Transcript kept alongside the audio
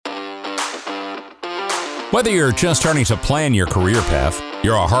Whether you're just starting to plan your career path,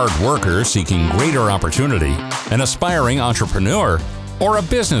 you're a hard worker seeking greater opportunity, an aspiring entrepreneur, or a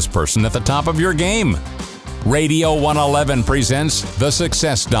business person at the top of your game, Radio 111 presents The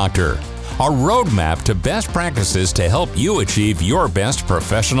Success Doctor, a roadmap to best practices to help you achieve your best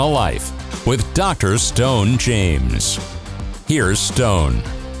professional life with Dr. Stone James. Here's Stone.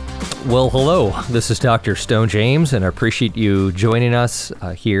 Well, hello. This is Dr. Stone James, and I appreciate you joining us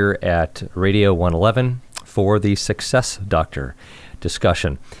here at Radio 111 for the Success Doctor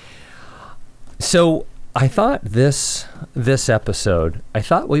discussion. So I thought this episode, I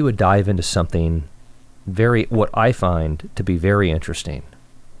thought we would dive into something what I find to be very interesting,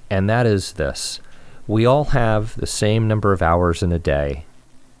 and that is this. We all have the same number of hours in a day.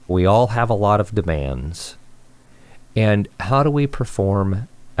 We all have a lot of demands. And how do we perform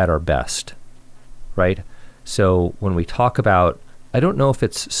at our best, right? So when we talk about, I don't know if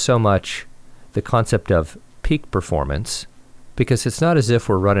it's so much the concept of peak performance, because it's not as if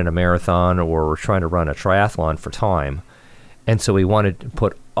we're running a marathon or we're trying to run a triathlon for time. And so we want to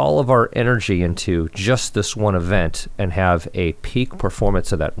put all of our energy into just this one event and have a peak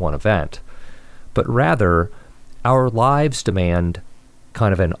performance of that one event. But rather, our lives demand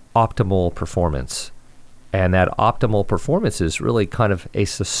kind of an optimal performance. And that optimal performance is really kind of a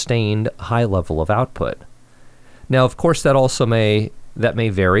sustained high level of output. Now, of course, that may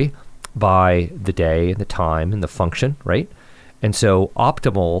vary by the day and the time and the function, right? And so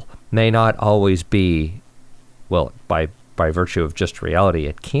optimal may not always be, well, by virtue of just reality,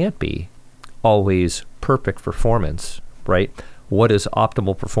 it can't be always perfect performance, right? What is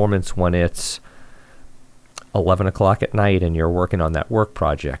optimal performance when it's 11 o'clock at night and you're working on that work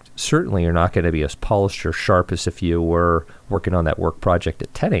project? Certainly you're not going to be as polished or sharp as if you were working on that work project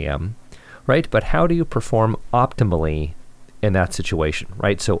at 10 a.m., right? But how do you perform optimally in that situation,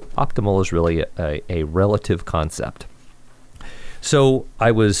 right? So optimal is really a relative concept. So I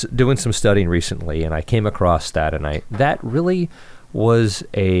was doing some studying recently and I came across that, and that really was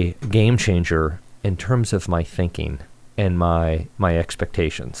a game changer in terms of my thinking and my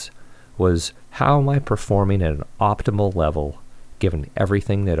expectations. Was how am I performing at an optimal level given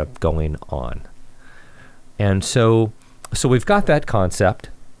everything that is going on? And so we've got that concept,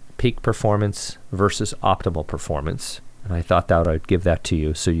 peak performance versus optimal performance. And I thought that I'd give that to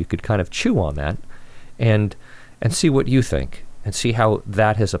you so you could kind of chew on that and see what you think and see how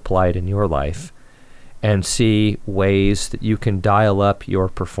that has applied in your life and see ways that you can dial up your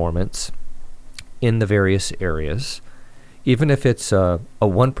performance in the various areas. Even if it's a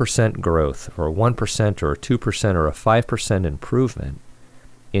 1% growth or a 1% or a 2% or a 5% improvement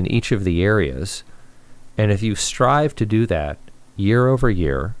in each of the areas, and if you strive to do that year over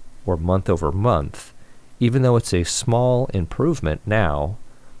year or month over month, even though it's a small improvement now,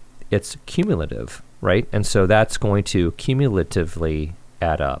 it's cumulative, right? And so that's going to cumulatively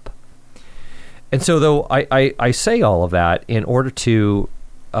add up. And so though I say all of that in order to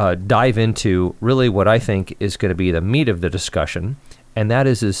dive into really what I think is going to be the meat of the discussion, and that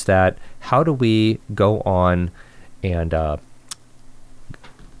is that how do we go on and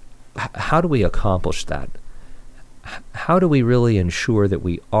how do we accomplish that? How do we really ensure that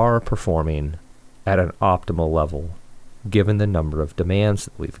we are performing at an optimal level given the number of demands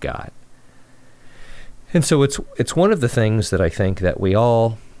that we've got? And so it's one of the things that I think that we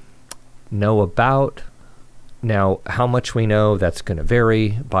all know about. Now, how much we know, that's going to vary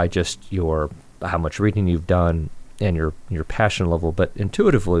by just how much reading you've done and your passion level, but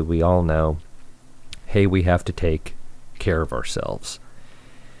intuitively we all know, hey, we have to take care of ourselves.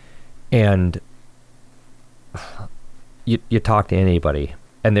 And you talk to anybody,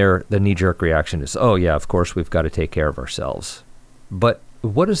 and the knee-jerk reaction is, oh yeah, of course we've got to take care of ourselves. But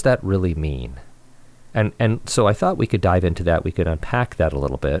what does that really mean? And so I thought we could dive into that. We could unpack that a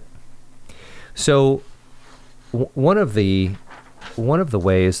little bit. So one of the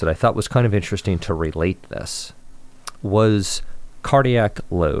ways that I thought was kind of interesting to relate this was cardiac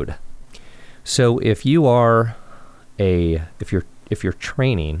load. So if you're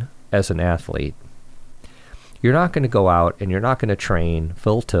training as an athlete, you're not going to go out and you're not going to train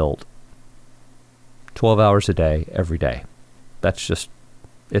full tilt 12 hours a day every day.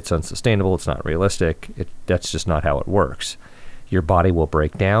 It's unsustainable. It's not realistic. That's just not how it works. Your body will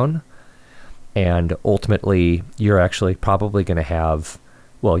break down, and ultimately you're actually probably going to have,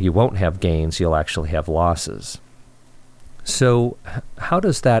 well, you won't have gains, you'll actually have losses. So how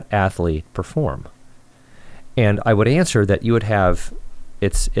does that athlete perform? And I would answer that you would have,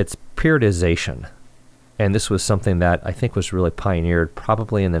 it's periodization. And this was something that I think was really pioneered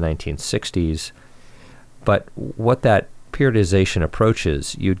probably in the 1960s. But what that periodization approach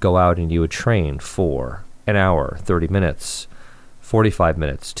is, you'd go out and you would train for an hour, 30 minutes, 45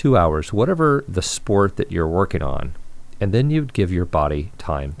 minutes, 2 hours, whatever the sport that you're working on, and then you'd give your body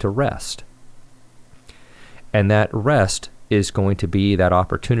time to rest. And that rest is going to be that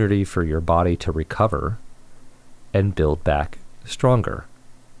opportunity for your body to recover and build back stronger.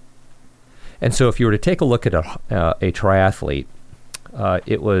 And so if you were to take a look at a triathlete,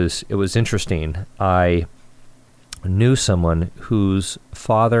 it was interesting. I knew someone whose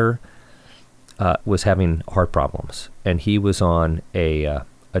father was having heart problems, and he was on a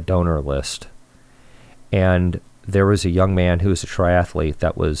donor list. And there was a young man who was a triathlete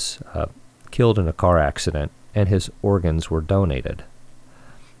that was killed in a car accident, and his organs were donated.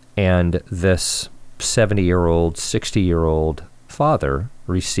 And this 70-year-old, 60-year-old father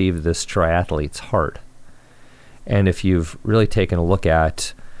received this triathlete's heart. And if you've really taken a look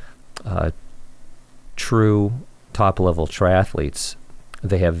at true top-level triathletes,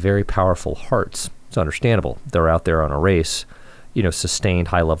 they have very powerful hearts. It's understandable. They're out there on a race, sustained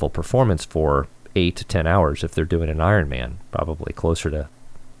high-level performance for 8 to 10 hours if they're doing an Ironman, probably closer to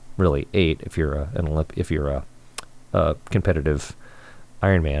really 8 if you're a competitive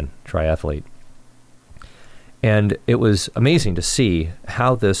Ironman triathlete. And it was amazing to see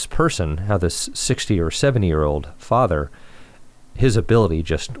how this 60 or 70-year-old father, his ability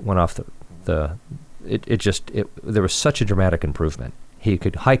just went off there was such a dramatic improvement. He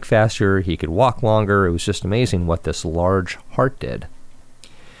could hike faster, he could walk longer. It was just amazing what this large heart did.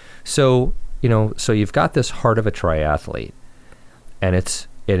 So you've got this heart of a triathlete, and it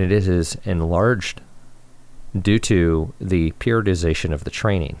is enlarged due to the periodization of the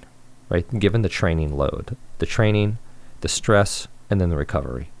training, right? Given the training load, the training, the stress, and then the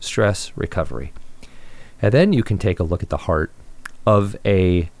recovery. Stress, recovery. And then you can take a look at the heart of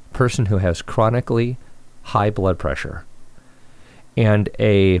a person who has chronically high blood pressure. And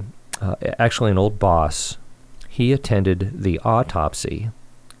actually an old boss, he attended the autopsy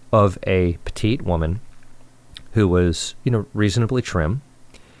of a petite woman who was, reasonably trim.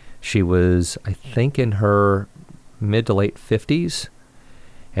 She was, I think, in her mid to late 50s,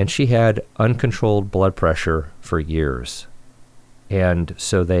 and she had uncontrolled blood pressure for years. And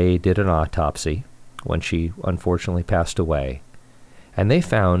so they did an autopsy when she unfortunately passed away, and they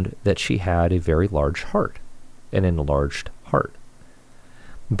found that she had a very large heart, an enlarged heart.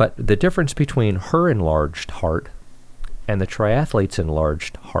 But the difference between her enlarged heart and the triathlete's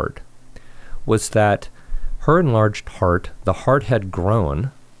enlarged heart was that her enlarged heart, the heart had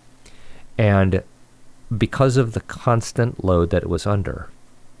grown, and because of the constant load that it was under.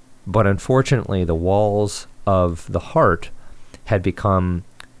 But unfortunately, the walls of the heart had become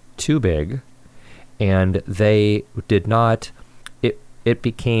too big, and they did not, it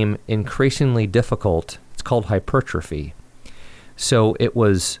became increasingly difficult. It's called hypertrophy. So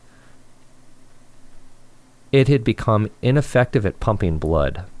it had become ineffective at pumping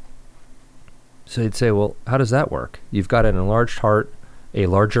blood. So you'd say, well, how does that work? You've got an enlarged heart, a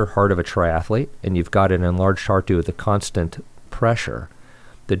larger heart of a triathlete, and you've got an enlarged heart due to the constant pressure.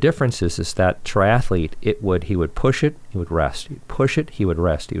 The difference is that triathlete, he would push it, he would rest. He'd push it, he would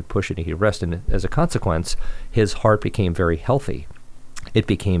rest. He would push it, he would rest. And as a consequence, his heart became very healthy. It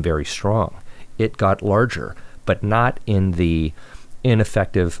became very strong. It got larger, but not in the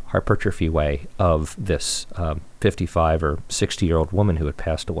ineffective hypertrophy way of this 55 or 60-year-old woman who had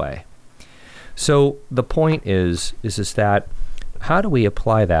passed away. So the point is that how do we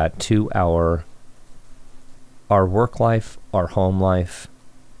apply that to our work life, our home life?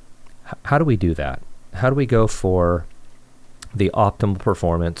 How do we do that? How do we go for the optimal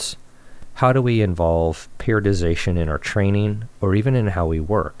performance? How do we involve periodization in our training or even in how we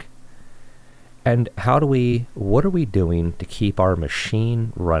work? And what are we doing to keep our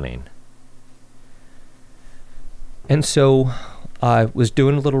machine running? And so I was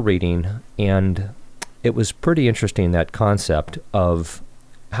doing a little reading, and it was pretty interesting, that concept of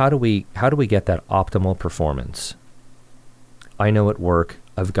how do we get that optimal performance? I know at work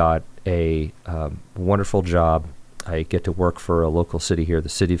I've got a wonderful job. I get to work for a local city here, the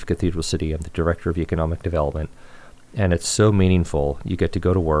City of Cathedral City. I'm the Director of Economic Development, and it's so meaningful. You get to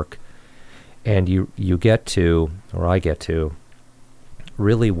go to work, and you get to, or I get to,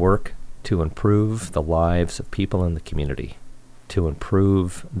 really work to improve the lives of people in the community, to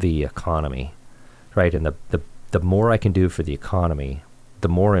improve the economy, right? And the more I can do for the economy, the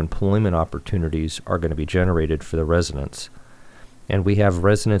more employment opportunities are going to be generated for the residents. And we have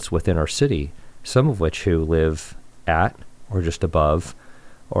residents within our city, some of which who live at or just above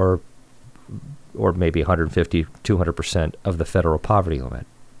or maybe 150, 200% of the federal poverty limit.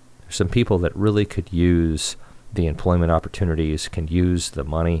 There's some people that really could use the employment opportunities, can use the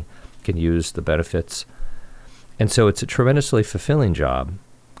money, can use the benefits And so it's a tremendously fulfilling job,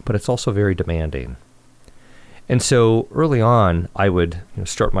 but it's also very demanding. And so early on, I would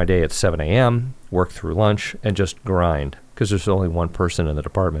start my day at 7 a.m., work through lunch, and just grind, because there's only one person in the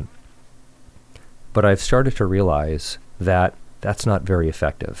department. But I've started to realize that that's not very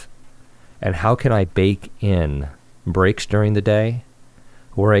effective. And how can I bake in breaks during the day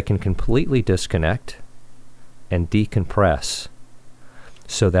where I can completely disconnect and decompress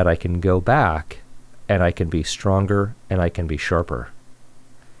so that I can go back and I can be stronger and I can be sharper?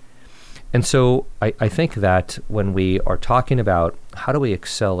 And so I think that when we are talking about how do we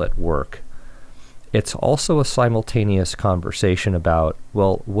excel at work, it's also a simultaneous conversation about,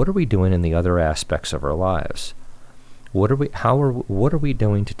 well, what are we doing in the other aspects of our lives? What are we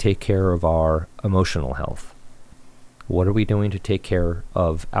doing to take care of our emotional health? What are we doing to take care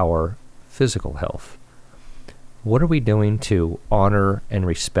of our physical health? What are we doing to honor and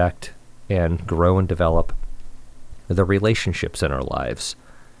respect and grow and develop the relationships in our lives?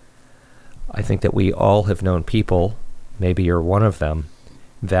 I think that we all have known people, maybe you're one of them,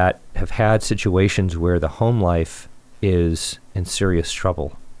 that have had situations where the home life is in serious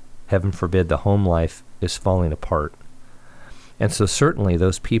trouble. Heaven forbid the home life is falling apart. And so certainly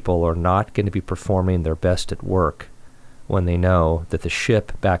those people are not going to be performing their best at work when they know that the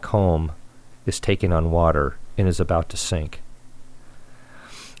ship back home is taking on water and is about to sink.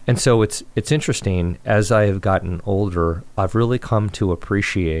 And so it's interesting, as I have gotten older, I've really come to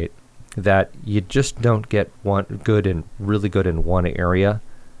appreciate that you just don't get really good in one area,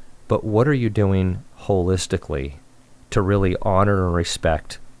 but what are you doing holistically to really honor and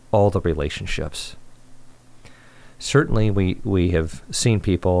respect all the relationships? Certainly we have seen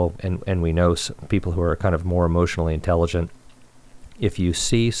people, and we know people who are kind of more emotionally intelligent. If you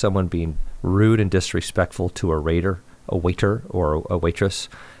see someone being rude and disrespectful to a waiter or a waitress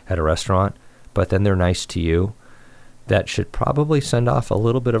at a restaurant, but then they're nice to you, that should probably send off a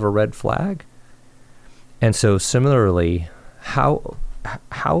little bit of a red flag. And so similarly, how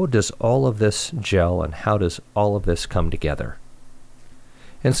does all of this gel and how does all of this come together?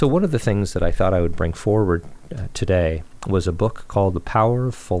 And so one of the things that I thought I would bring forward today was a book called The Power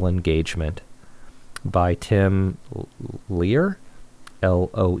of Full Engagement by Tim Loehr,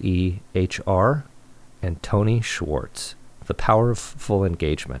 Loehr, and Tony Schwartz. The Power of Full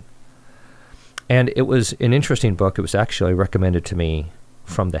Engagement. And it was an interesting book. It was actually recommended to me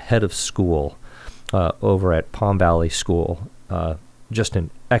from the head of school over at Palm Valley School, just an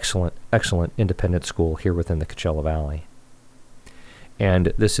excellent, excellent independent school here within the Coachella Valley.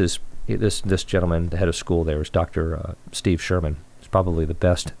 And this gentleman, the head of school there, is Dr. Steve Sherman. He's probably the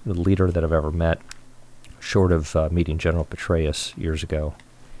best leader that I've ever met, short of meeting General Petraeus years ago.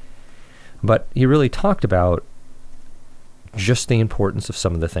 But he really talked about just the importance of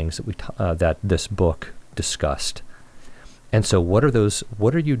some of the things that this book discussed. And so what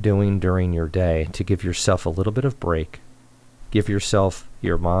are you doing during your day to give yourself a little bit of break, give yourself,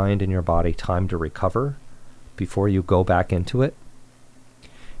 your mind and your body time to recover before you go back into it?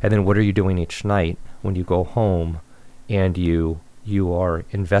 And then what are you doing each night when you go home and you are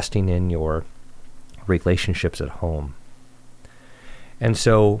investing in your relationships at home? And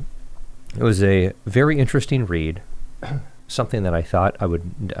so it was a very interesting read, something that I thought I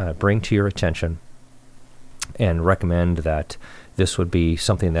would bring to your attention and recommend that this would be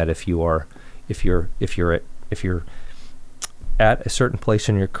something that if you're at a certain place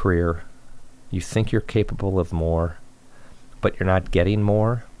in your career, you think you're capable of more, but you're not getting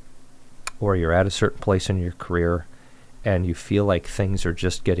more, or you're at a certain place in your career and you feel like things are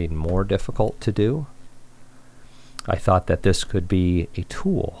just getting more difficult to do, I thought that this could be a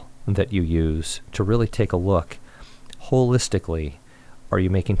tool that you use to really take a look holistically. Are you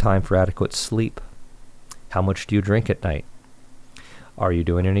making time for adequate sleep? How much do you drink at night? Are you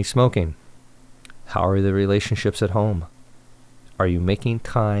doing any smoking? How are the relationships at home? Are you making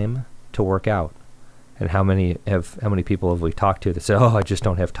time to work out? And how many people have we talked to that say, "Oh, I just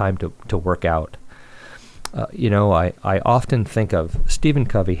don't have time to work out"? I often think of Stephen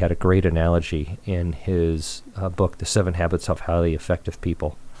Covey had a great analogy in his book, The 7 Habits of Highly Effective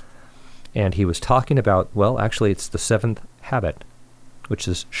People. And he was talking about, well, actually it's the 7th habit, which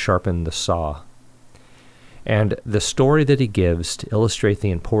is sharpen the saw. And the story that he gives to illustrate the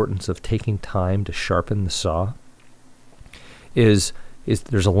importance of taking time to sharpen the saw is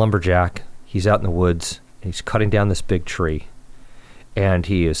there's a lumberjack. He's out in the woods, and he's cutting down this big tree, and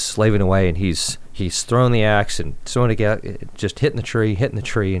he is slaving away, and he's throwing the axe and just hitting the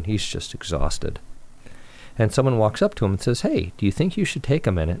tree, and he's just exhausted. And someone walks up to him and says, "Hey, do you think you should take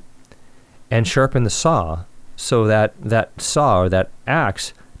a minute and sharpen the saw so that saw or that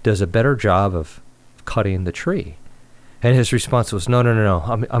axe does a better job of cutting the tree. And his response was, no.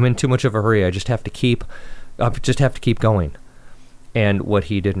 I'm in too much of a hurry. I just have to keep going. And what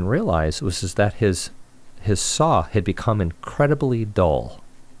he didn't realize was that his saw had become incredibly dull.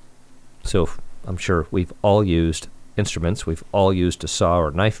 So I'm sure we've all used instruments. We've all used a saw or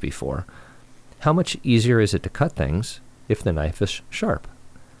knife before. How much easier is it to cut things if the knife is sharp?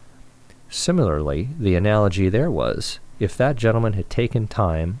 Similarly, the analogy there was, if that gentleman had taken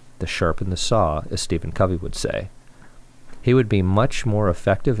time to sharpen the saw, as Stephen Covey would say, he would be much more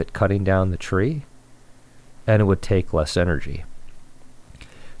effective at cutting down the tree, and it would take less energy.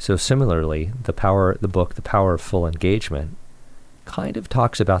 So similarly, the book, The Power of Full Engagement, kind of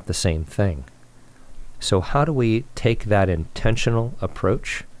talks about the same thing. So how do we take that intentional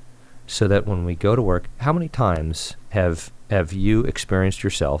approach so that when we go to work, how many times have you experienced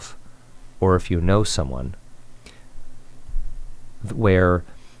yourself, or if you know someone, where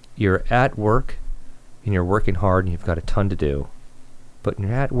you're at work and you're working hard and you've got a ton to do, but when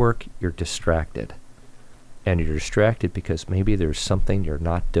you're at work, you're distracted. And you're distracted because maybe there's something you're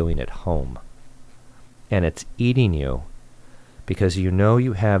not doing at home. And it's eating you because you know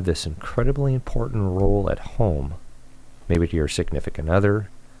you have this incredibly important role at home, maybe to your significant other,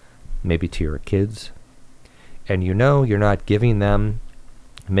 maybe to your kids, and you know you're not giving them,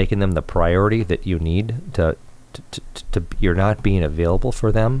 making them the priority that you need to you're not being available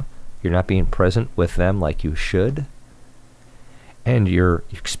for them, you're not being present with them like you should, and you're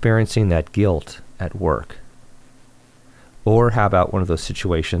experiencing that guilt at work. Or how about one of those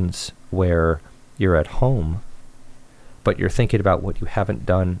situations where you're at home, but you're thinking about what you haven't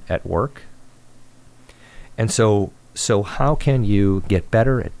done at work? And so how can you get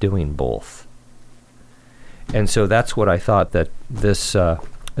better at doing both? And so that's what I thought that this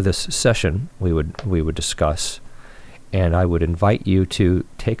session we would discuss, and I would invite you to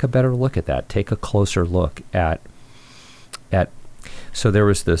take a better look at that, take a closer look at. So there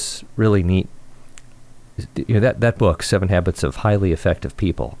was this really neat, that book, 7 Habits of Highly Effective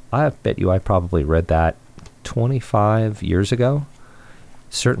People. I bet you I probably read that 25 years ago,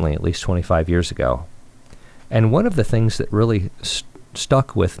 certainly at least 25 years ago. And one of the things that really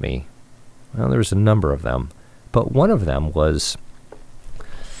stuck with me, well, there's a number of them, but one of them was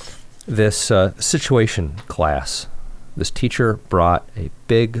this situation class. This teacher brought a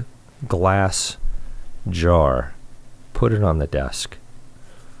big glass jar, put it on the desk,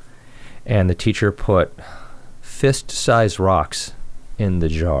 and the teacher put fist-sized rocks in the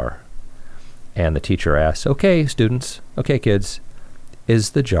jar. And the teacher asked, okay, students, okay, kids,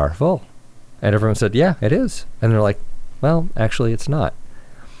 is the jar full? And everyone said, yeah, it is. And they're like, well, actually, it's not.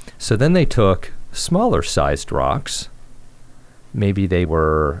 So then they took smaller-sized rocks, maybe they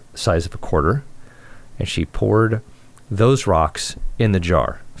were the size of a quarter, and she poured those rocks in the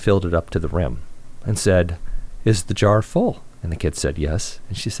jar, filled it up to the rim, and said, is the jar full? And the kid said, yes.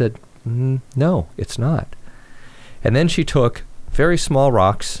 And she said, no, it's not. And then she took very small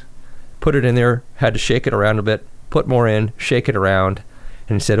rocks, put it in there, had to shake it around a bit, put more in, shake it around,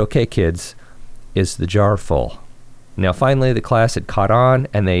 and said, okay, kids, is the jar full? Now, finally, the class had caught on,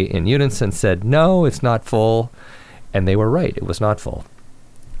 and they, in unison, said, no, it's not full. And they were right. It was not full.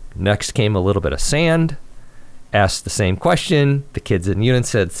 Next came a little bit of sand, asked the same question. The kids in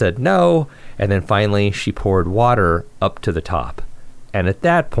unison said no. And then finally, she poured water up to the top. And at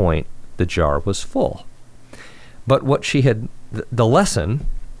that point, the jar was full. But what she had, the lesson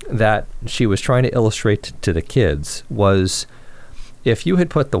that she was trying to illustrate to the kids was, if you had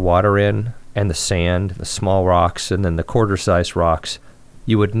put the water in and the sand, the small rocks, and then the quarter-sized rocks,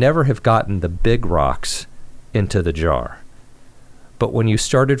 you would never have gotten the big rocks into the jar. But when you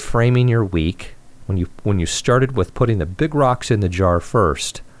started framing your week, when you started with putting the big rocks in the jar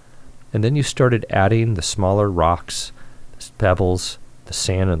first, and then you started adding the smaller rocks, the pebbles, the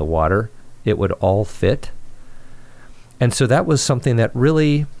sand, and the water, it would all fit. And so that was something that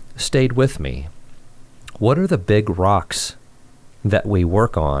really stayed with me. What are the big rocks that we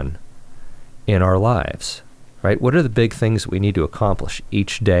work on in our lives, right? What are the big things that we need to accomplish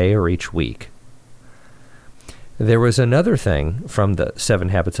each day or each week? There was another thing from the 7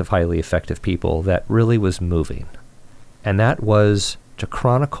 Habits of Highly Effective People that really was moving, and that was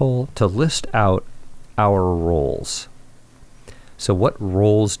to list out our roles. So what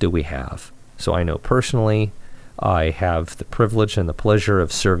roles do we have? So I know personally, I have the privilege and the pleasure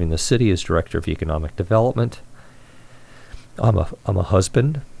of serving the city as Director of Economic Development. I'm a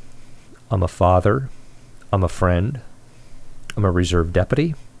husband, I'm a father, I'm a friend, I'm a reserve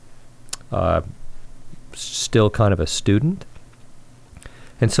deputy, still kind of a student.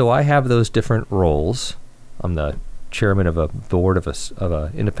 And so I have those different roles. I'm the chairman of a board of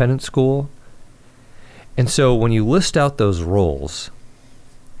a independent school. And so when you list out those roles,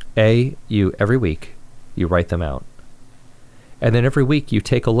 every week, you write them out. And then every week you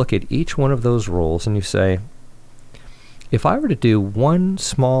take a look at each one of those roles and you say, if I were to do one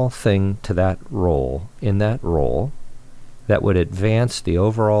small thing to that role, in that role, that would advance the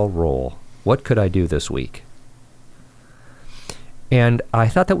overall role, what could I do this week? And I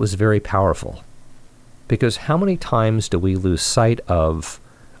thought that was very powerful, because how many times do we lose sight of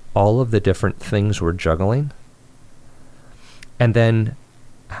all of the different things we're juggling? And then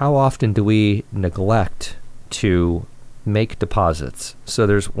how often do we neglect to make deposits? So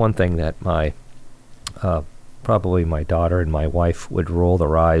there's one thing that probably my daughter and my wife would roll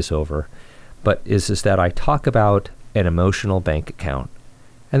their eyes over, but is that I talk about an emotional bank account.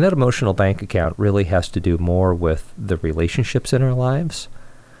 And that emotional bank account really has to do more with the relationships in our lives.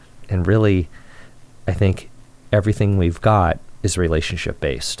 And really, I think everything we've got is relationship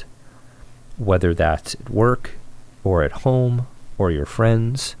based, whether that's at work or at home or your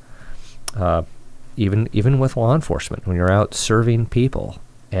friends, even with law enforcement, when you're out serving people.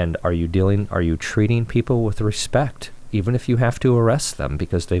 And are you treating people with respect, even if you have to arrest them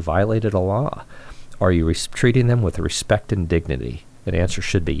because they violated a law? Are you treating them with respect and dignity? The answer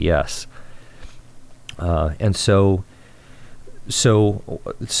should be yes. And so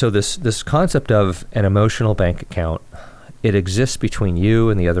this concept of an emotional bank account, it exists between you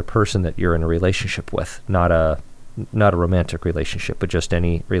and the other person that you're in a relationship with, not a romantic relationship, but just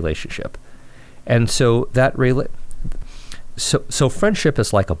any relationship. And so so friendship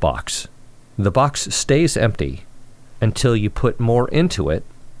is like a box. The box stays empty until you put more into it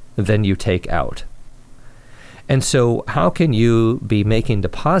than you take out. And so how can you be making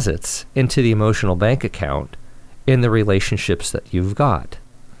deposits into the emotional bank account in the relationships that you've got?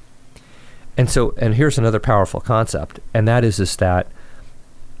 And here's another powerful concept, and that is that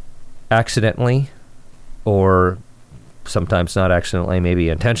accidentally, or sometimes not accidentally, maybe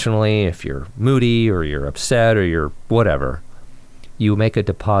intentionally, if you're moody or you're upset or you're whatever, you make a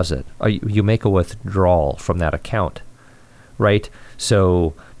deposit, or you make a withdrawal from that account, right?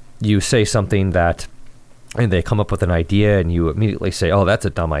 So you say something and they come up with an idea and you immediately say, oh, that's a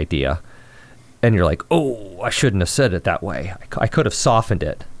dumb idea. And you're like, oh, I shouldn't have said it that way. I could have softened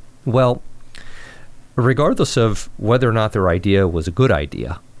it. Well, regardless of whether or not their idea was a good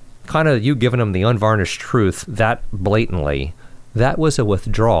idea, kind of you giving them the unvarnished truth that blatantly, that was a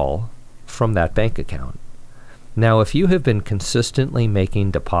withdrawal from that bank account. Now, if you have been consistently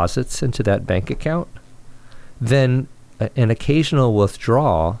making deposits into that bank account, then an occasional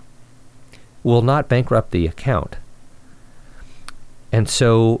withdrawal will not bankrupt the account. And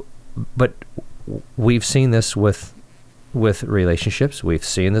so, but we've seen this with relationships. We've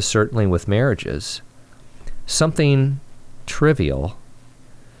seen this certainly with marriages. Something trivial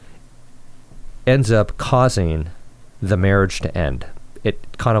ends up causing the marriage to end. It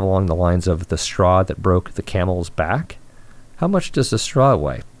kind of along the lines of the straw that broke the camel's back. How much does the straw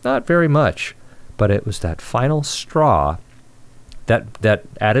weigh? Not very much, but it was that final straw that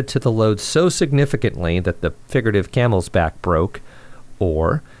added to the load so significantly that the figurative camel's back broke,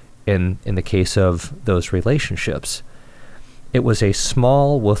 or in the case of those relationships, it was a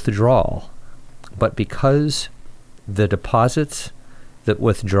small withdrawal. But because the deposits, the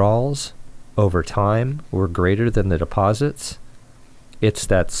withdrawals over time were greater than the deposits, it's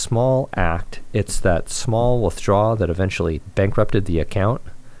that small act, it's that small withdrawal that eventually bankrupted the account.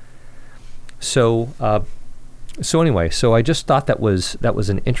 So anyway, I just thought that was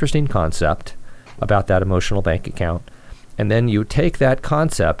an interesting concept about that emotional bank account. And then you take that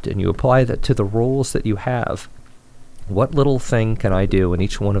concept and you apply that to the roles that you have. What little thing can I do in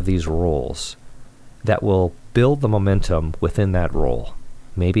each one of these roles that will build the momentum within that role?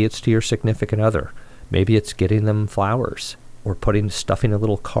 Maybe it's to your significant other. Maybe it's getting them flowers or stuffing a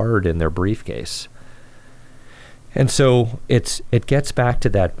little card in their briefcase. And so it gets back to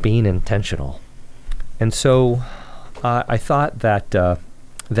that being intentional. And so I thought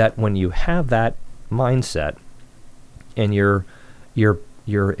that when you have that mindset and you're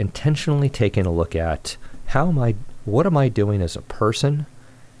intentionally taking a look at what am I doing as a person,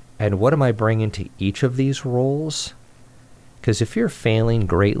 and what am I bringing to each of these roles? Because if you're failing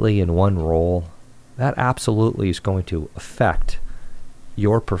greatly in one role, that absolutely is going to affect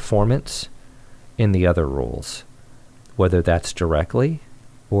your performance in the other roles, whether that's directly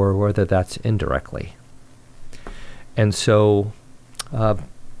or whether that's indirectly. And so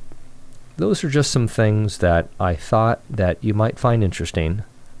those are just some things that I thought that you might find interesting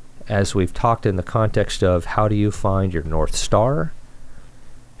as we've talked in the context of how do you find your North Star?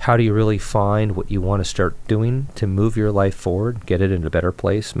 How do you really find what you want to start doing to move your life forward, get it in a better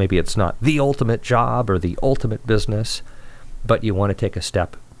place? Maybe it's not the ultimate job or the ultimate business, but you want to take a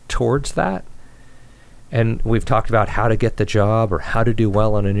step towards that. And we've talked about how to get the job or how to do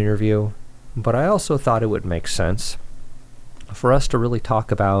well on an interview, but I also thought it would make sense for us to really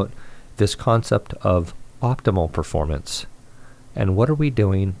talk about this concept of optimal performance. And what are we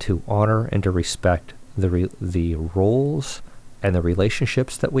doing to honor and to respect the roles and the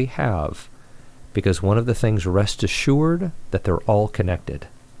relationships that we have? Because one of the things, rest assured, that they're all connected.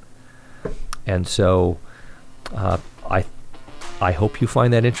 And so I hope you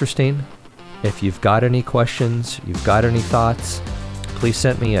find that interesting. If you've got any questions, you've got any thoughts, please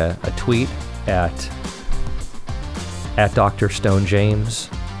send me a tweet at Dr. Stone James.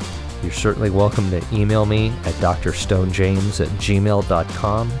 You're certainly welcome to email me at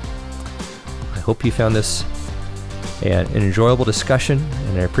drstonejames@gmail.com. I hope you found this an enjoyable discussion,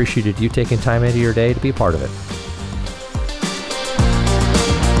 and I appreciated you taking time out of your day to be a part of it.